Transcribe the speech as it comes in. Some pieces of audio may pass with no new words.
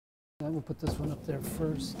We'll put this one up there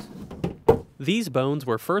first. These bones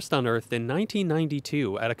were first unearthed in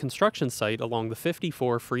 1992 at a construction site along the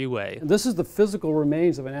 54 freeway. And this is the physical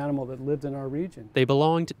remains of an animal that lived in our region. They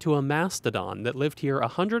belonged to a mastodon that lived here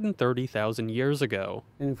 130,000 years ago.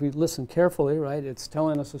 And if we listen carefully, right, it's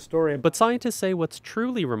telling us a story. But scientists say what's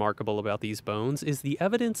truly remarkable about these bones is the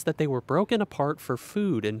evidence that they were broken apart for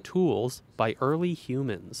food and tools by early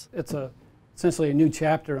humans. It's essentially a new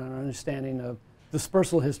chapter on our understanding of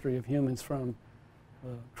dispersal history of humans from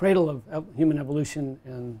the cradle of human evolution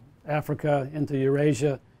in Africa into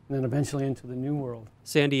Eurasia and then eventually into the New World.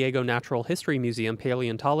 San Diego Natural History Museum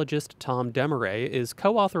paleontologist Tom Demaray is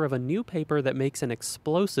co-author of a new paper that makes an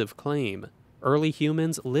explosive claim. Early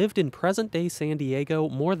humans lived in present-day San Diego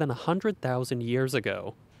more than 100,000 years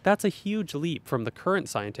ago. That's a huge leap from the current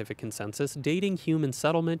scientific consensus dating human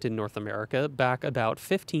settlement in North America back about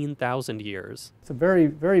 15,000 years. It's a very,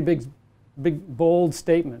 very big, bold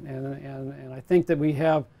statement, and I think that we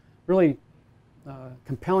have really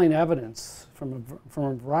compelling evidence from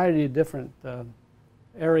a variety of different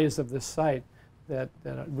areas of this site that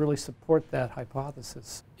really support that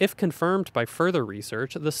hypothesis. If confirmed by further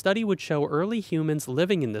research, the study would show early humans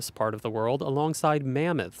living in this part of the world alongside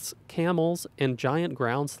mammoths, camels, and giant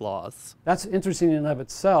ground sloths. That's interesting in and of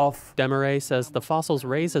itself. Demaray says the fossils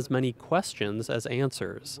raise as many questions as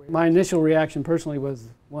answers. My initial reaction personally was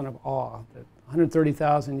one of awe. That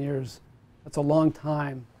 130,000 years, that's a long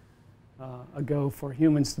time ago for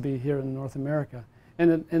humans to be here in North America.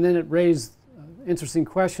 And then it raised interesting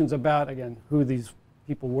questions about, again, who these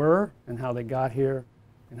people were and how they got here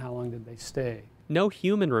and how long did they stay. No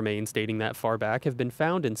human remains dating that far back have been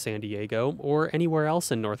found in San Diego or anywhere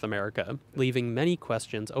else in North America, leaving many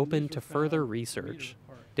questions open to further research.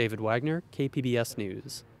 David Wagner, KPBS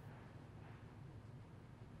News.